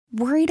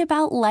Worried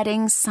about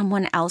letting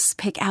someone else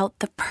pick out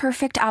the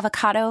perfect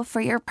avocado for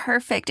your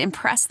perfect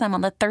impress them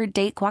on the third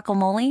date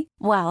guacamole?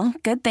 Well,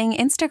 good thing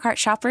Instacart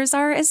shoppers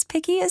are as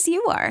picky as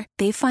you are.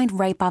 They find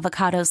ripe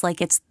avocados like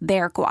it's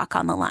their guac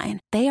on the line.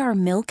 They are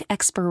milk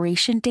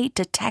expiration date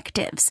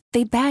detectives.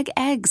 They bag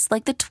eggs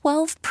like the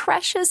 12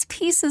 precious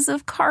pieces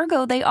of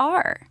cargo they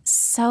are.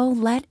 So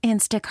let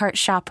Instacart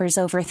shoppers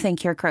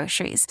overthink your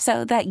groceries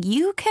so that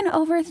you can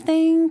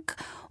overthink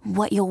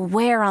what you'll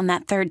wear on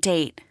that third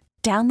date.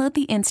 Download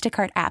the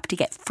Instacart app to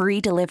get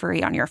free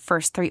delivery on your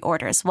first 3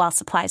 orders while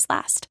supplies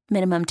last.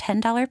 Minimum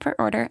 $10 per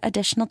order.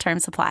 Additional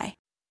terms apply.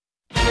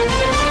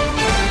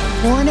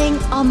 Mourning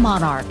a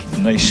monarch.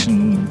 The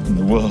nation and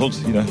the world,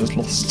 has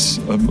lost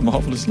a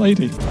marvellous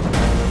lady.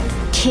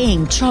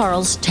 King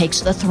Charles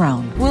takes the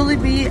throne. Will he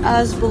be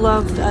as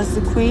beloved as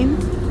the Queen?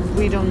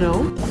 We don't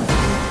know.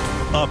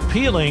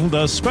 Appealing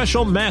the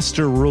special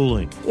master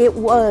ruling. It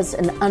was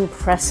an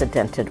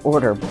unprecedented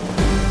order.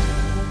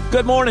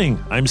 Good morning.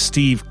 I'm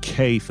Steve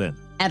Kathan.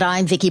 And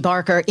I'm Vicki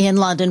Barker in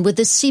London with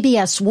the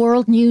CBS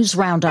World News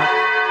Roundup.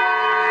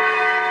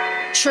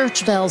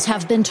 Church bells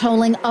have been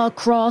tolling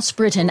across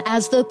Britain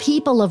as the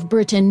people of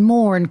Britain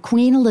mourn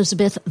Queen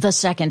Elizabeth II.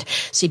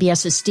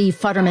 CBS's Steve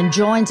Futterman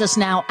joins us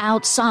now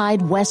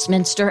outside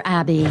Westminster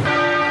Abbey.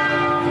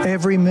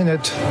 Every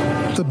minute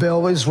the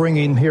bell is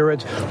ringing here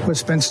at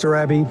Westminster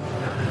Abbey.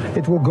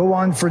 It will go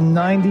on for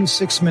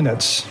 96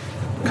 minutes.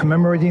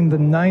 Commemorating the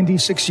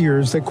 96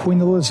 years that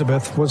Queen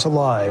Elizabeth was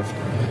alive.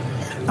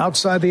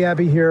 Outside the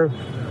Abbey here,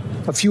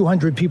 a few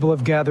hundred people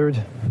have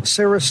gathered.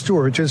 Sarah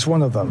Stewart is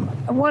one of them.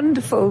 A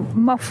wonderful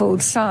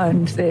muffled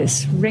sound,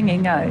 this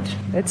ringing out.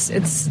 It's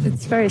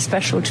very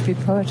special to be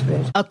part of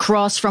it.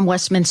 Across from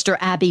Westminster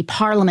Abbey,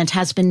 Parliament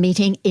has been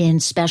meeting in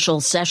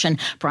special session.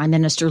 Prime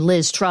Minister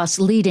Liz Truss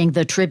leading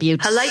the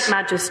tributes. Her late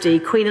Majesty,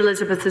 Queen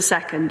Elizabeth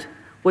II,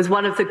 was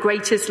one of the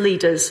greatest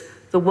leaders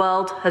the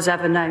world has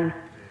ever known.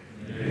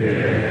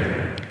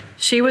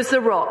 She was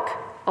the rock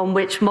on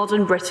which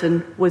modern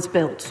Britain was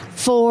built.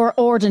 For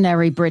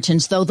ordinary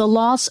Britons, though, the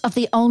loss of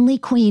the only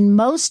queen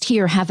most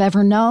here have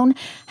ever known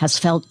has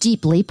felt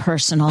deeply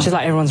personal. She's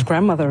like everyone's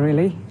grandmother,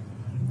 really.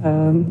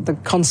 The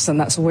constant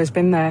that's always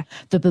been there.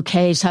 The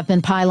bouquets have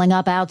been piling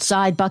up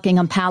outside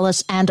Buckingham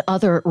Palace and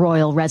other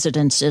royal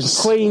residences.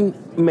 Queen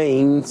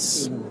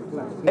means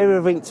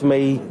everything to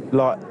me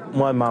like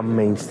my mum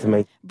means to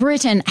me.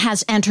 Britain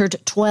has entered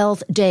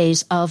 12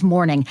 days of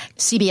mourning.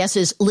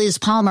 CBS's Liz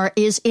Palmer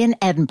is in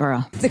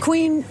Edinburgh. The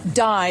Queen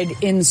died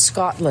in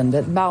Scotland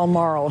at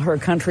Balmoral, her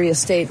country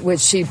estate, which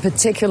she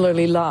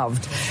particularly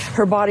loved.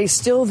 Her body's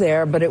still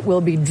there, but it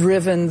will be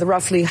driven the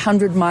roughly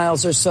 100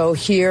 miles or so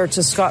here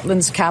to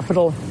Scotland's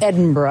capital,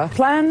 Edinburgh.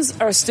 Plans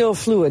are still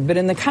fluid, but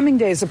in the coming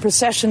days, a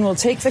procession will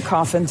take the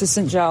coffin to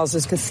St.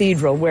 Giles's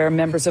Cathedral, where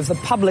members of the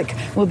public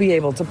will be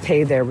able to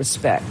pay their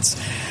respects.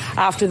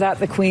 After that,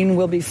 the Queen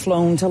will be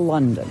flown to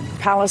London.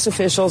 Palace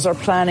officials are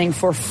planning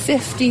for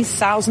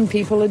 50,000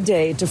 people a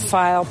day to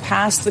file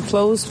past the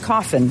closed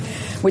coffin,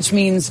 which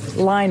means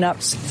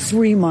lineups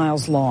 3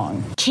 miles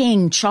long.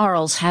 King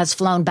Charles has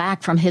flown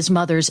back from his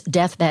mother's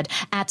deathbed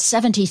at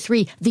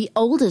 73, the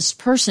oldest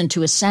person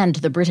to ascend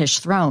the British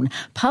throne,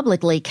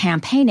 publicly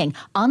campaigning,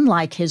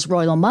 unlike his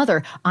royal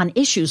mother, on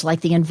issues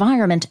like the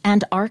environment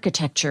and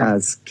architecture.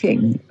 As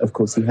king, of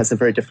course, he has a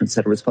very different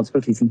set of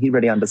responsibilities, and he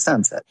really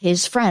understands it.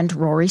 His friend,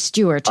 Rory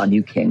Stewart. Our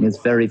new king is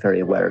very, very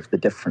aware of the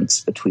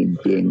difference between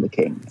being the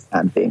king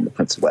and being the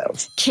Prince of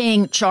Wales.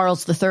 King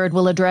Charles III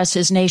will address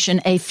his nation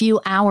a few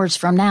hours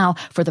from now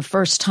for the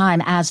first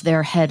time as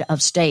their head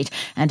of state.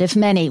 And if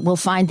many will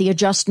find the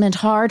adjustment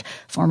hard,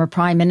 former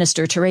Prime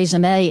Minister Theresa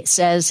May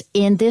says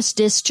in this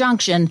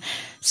disjunction,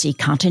 see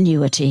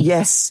continuity.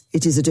 Yes,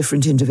 it is a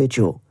different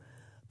individual,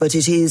 but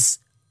it is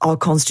our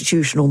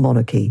constitutional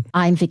monarchy.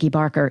 I'm Vicki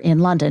Barker in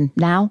London.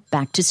 Now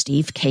back to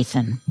Steve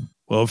Kathan.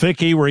 Well,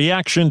 Vicki,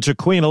 reaction to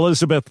Queen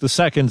Elizabeth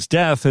II's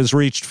death has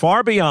reached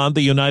far beyond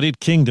the United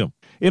Kingdom.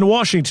 In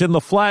Washington,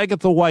 the flag at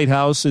the White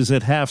House is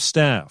at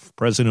half-staff.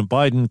 President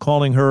Biden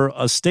calling her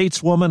a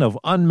stateswoman of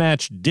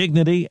unmatched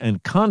dignity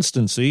and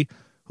constancy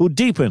who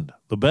deepened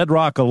the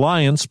bedrock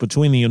alliance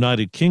between the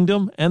United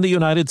Kingdom and the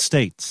United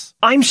States.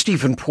 I'm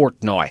Stephen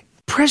Portnoy.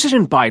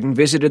 President Biden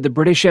visited the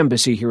British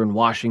Embassy here in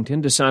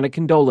Washington to sign a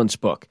condolence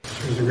book.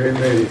 She's a great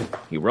lady.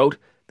 He wrote,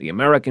 "The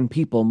American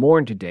people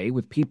mourn today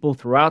with people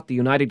throughout the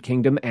United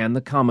Kingdom and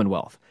the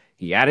Commonwealth."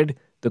 He added,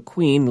 "The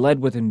Queen led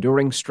with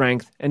enduring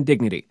strength and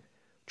dignity."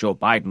 Joe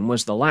Biden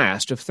was the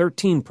last of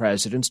 13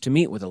 presidents to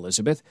meet with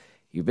Elizabeth.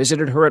 He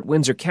visited her at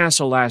Windsor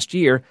Castle last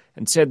year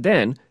and said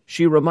then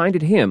she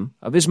reminded him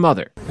of his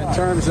mother. In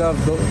terms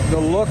of the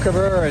look of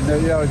her and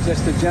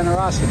just the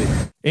generosity.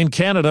 In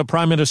Canada,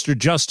 Prime Minister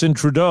Justin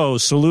Trudeau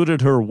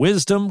saluted her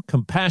wisdom,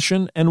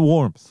 compassion, and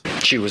warmth.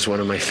 She was one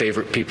of my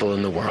favorite people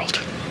in the world,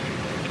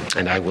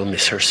 and I will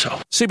miss her so.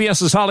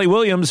 CBS's Holly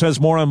Williams has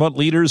more on what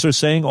leaders are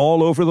saying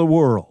all over the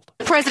world.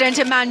 President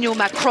Emmanuel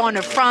Macron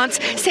of France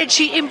said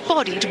she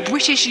embodied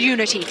British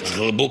unity.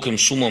 President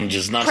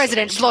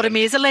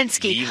Volodymyr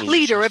Zelensky,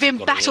 leader of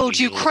embattled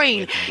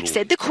Ukraine,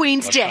 said the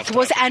Queen's death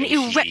was an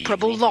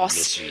irreparable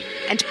loss.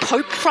 And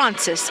Pope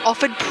Francis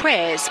offered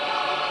prayers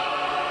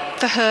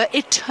for her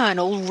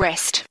eternal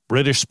rest.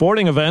 British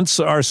sporting events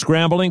are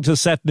scrambling to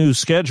set new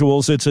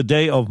schedules. It's a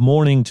day of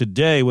mourning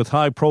today with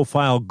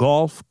high-profile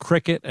golf,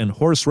 cricket, and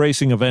horse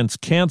racing events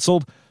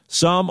canceled.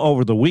 Some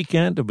over the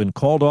weekend have been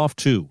called off,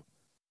 too.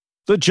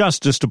 The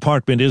Justice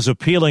Department is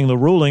appealing the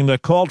ruling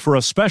that called for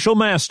a special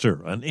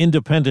master, an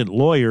independent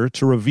lawyer,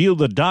 to review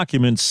the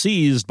documents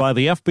seized by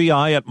the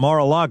FBI at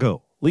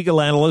Mar-a-Lago.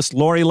 Legal analyst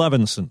Lori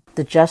Levinson.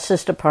 The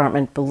Justice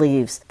Department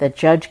believes that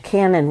Judge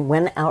Cannon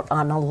went out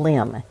on a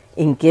limb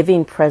in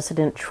giving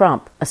President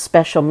Trump a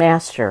special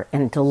master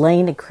and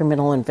delaying a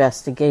criminal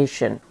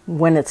investigation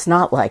when it's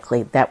not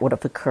likely that would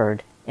have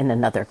occurred in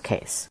another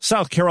case.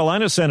 South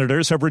Carolina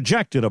senators have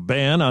rejected a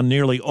ban on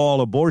nearly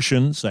all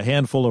abortions. A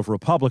handful of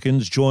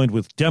Republicans joined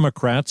with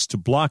Democrats to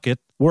block it.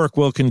 Work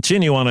will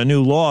continue on a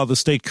new law. The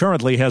state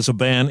currently has a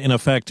ban in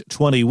effect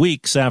 20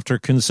 weeks after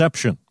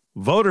conception.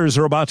 Voters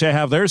are about to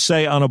have their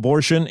say on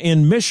abortion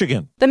in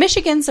Michigan. The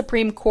Michigan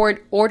Supreme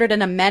Court ordered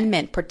an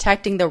amendment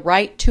protecting the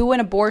right to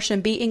an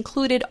abortion be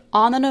included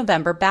on the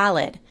November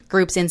ballot.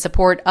 Groups in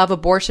support of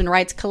abortion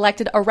rights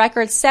collected a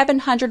record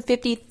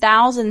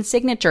 750,000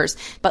 signatures,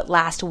 but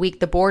last week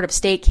the Board of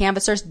State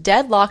Canvassers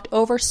deadlocked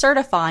over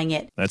certifying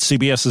it. That's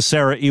CBS's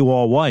Sarah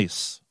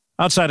Ewall-Weiss.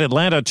 Outside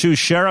Atlanta, 2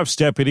 sheriff's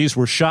deputies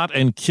were shot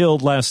and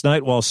killed last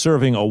night while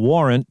serving a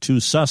warrant. 2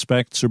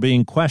 suspects are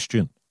being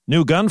questioned.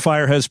 New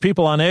gunfire has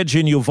people on edge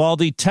in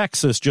Uvalde,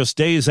 Texas, just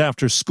days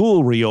after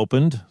school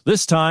reopened.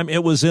 This time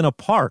it was in a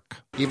park.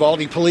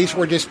 Uvalde police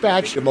were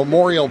dispatched to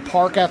Memorial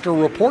Park after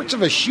reports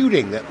of a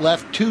shooting that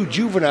left 2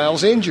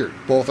 juveniles injured.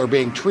 Both are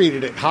being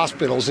treated at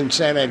hospitals in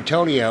San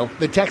Antonio.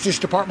 The Texas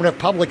Department of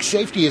Public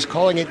Safety is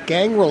calling it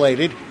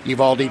gang-related.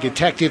 Uvalde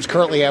detectives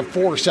currently have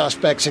 4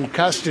 suspects in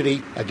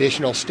custody.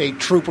 Additional state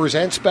troopers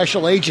and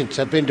special agents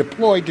have been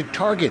deployed to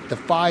target the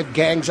 5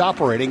 gangs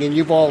operating in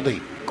Uvalde.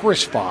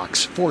 Chris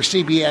Fox for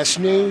CBS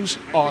News,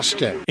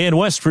 Austin. In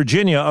West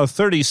Virginia, a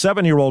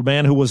 37-year-old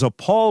man who was a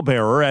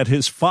pallbearer at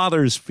his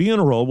father's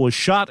funeral was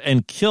shot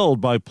and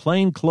killed by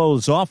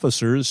plainclothes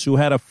officers who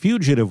had a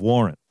fugitive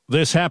warrant.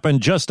 This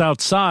happened just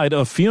outside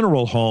a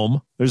funeral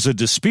home. There's a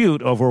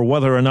dispute over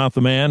whether or not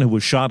the man who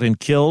was shot and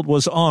killed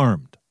was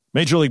armed.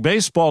 Major League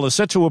Baseball is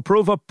set to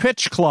approve a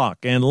pitch clock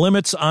and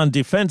limits on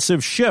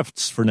defensive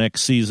shifts for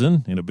next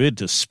season in a bid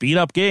to speed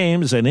up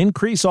games and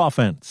increase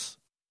offense.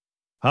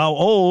 How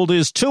old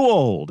is too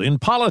old in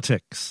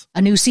politics?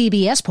 A new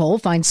CBS poll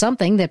finds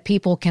something that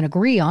people can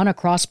agree on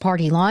across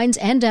party lines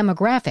and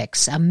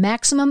demographics, a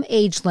maximum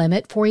age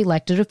limit for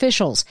elected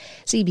officials.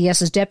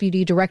 CBS's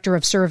Deputy Director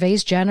of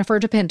Surveys, Jennifer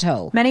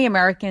DePinto. Many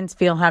Americans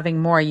feel having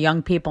more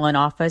young people in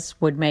office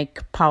would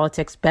make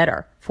politics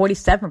better.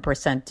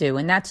 47% do,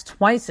 and that's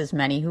twice as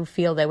many who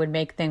feel they would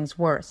make things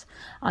worse.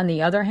 On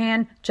the other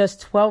hand,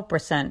 just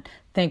 12%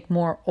 think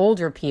more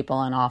older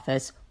people in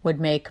office would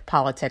make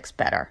politics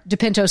better.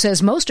 DePinto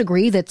says most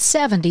agree that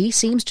 70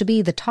 seems to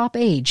be the top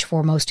age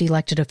for most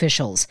elected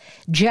officials.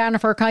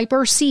 Jennifer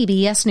Kuiper,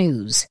 CBS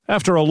News.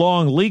 After a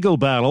long legal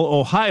battle,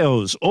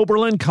 Ohio's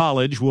Oberlin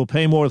College will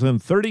pay more than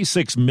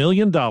 $36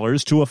 million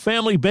to a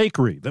family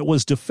bakery that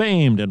was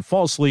defamed and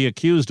falsely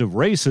accused of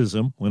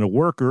racism when a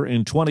worker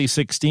in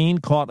 2016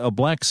 caught a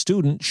black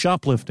student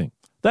shoplifting.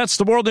 That's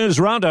the World News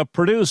Roundup,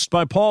 produced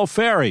by Paul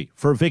Ferry.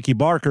 For Vicki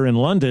Barker in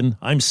London,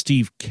 I'm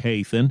Steve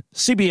Kathan,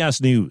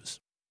 CBS News.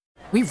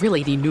 We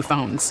really need new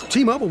phones.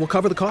 T-Mobile will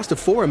cover the cost of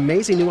 4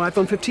 amazing new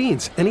iPhone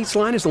 15s, and each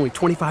line is only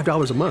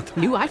 $25 a month.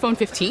 New iPhone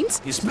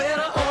 15s? It's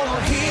better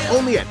over here.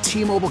 Only at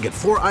T-Mobile, get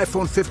 4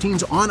 iPhone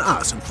 15s on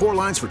us and 4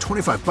 lines for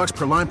 $25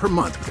 per line per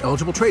month with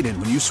eligible trade-in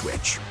when you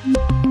switch.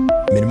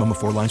 Minimum of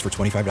 4 lines for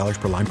 $25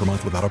 per line per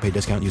month with autopay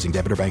discount using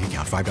debit or bank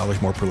account.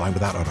 $5 more per line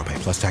without autopay,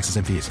 plus taxes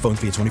and fees. Phone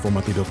fee at 24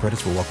 monthly bill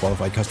credits for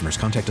well-qualified customers.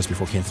 Contact us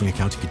before canceling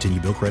account to continue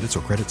bill credits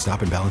or credit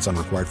stop and balance on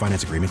required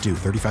finance agreement due.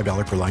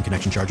 $35 per line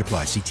connection charge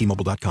applies. See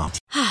T-Mobile.com.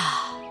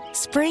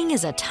 Spring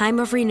is a time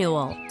of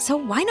renewal, so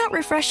why not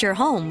refresh your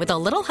home with a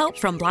little help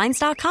from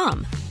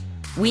Blinds.com?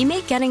 We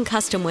make getting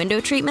custom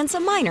window treatments a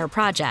minor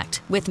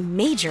project with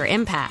major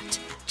impact.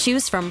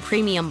 Choose from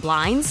premium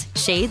blinds,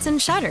 shades, and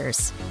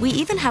shutters. We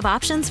even have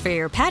options for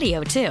your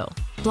patio, too.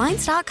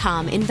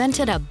 Blinds.com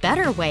invented a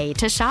better way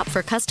to shop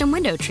for custom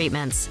window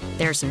treatments.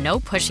 There's no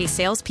pushy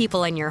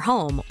salespeople in your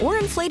home or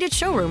inflated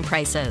showroom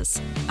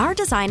prices. Our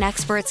design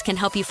experts can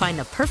help you find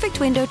the perfect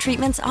window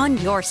treatments on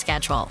your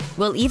schedule.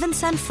 We'll even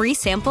send free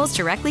samples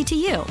directly to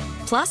you.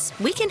 Plus,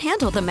 we can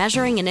handle the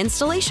measuring and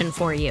installation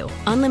for you.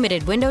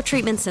 Unlimited window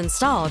treatments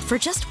installed for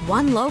just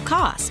one low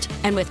cost.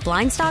 And with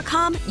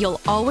Blinds.com,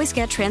 you'll always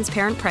get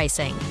transparent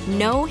pricing.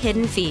 No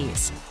hidden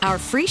fees. Our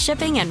free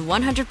shipping and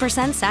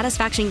 100%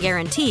 satisfaction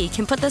guarantee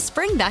can put the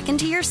spring back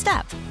into your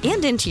step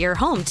and into your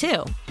home,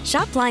 too.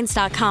 Shop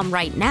Blinds.com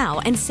right now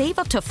and save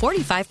up to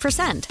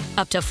 45%.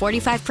 Up to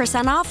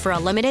 45% off for a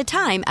limited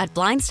time at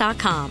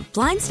Blinds.com.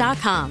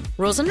 Blinds.com.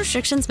 Rules and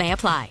restrictions may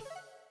apply.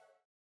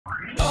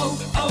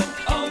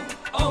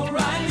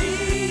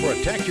 O'Reilly.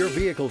 Protect your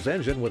vehicle's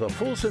engine with a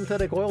full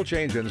synthetic oil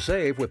change and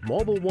save with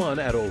Mobil 1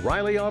 at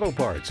O'Reilly Auto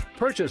Parts.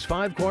 Purchase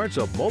 5 quarts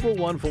of Mobil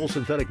 1 full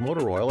synthetic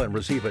motor oil and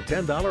receive a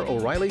 $10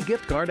 O'Reilly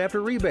gift card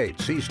after rebate.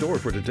 See store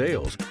for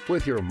details.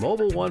 With your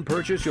Mobil 1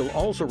 purchase, you'll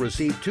also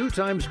receive 2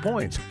 times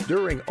points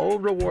during O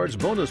Rewards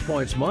Bonus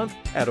Points Month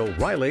at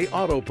O'Reilly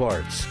Auto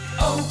Parts.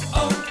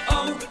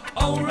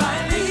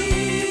 O'Reilly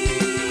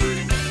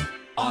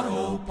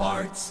Auto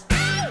Parts.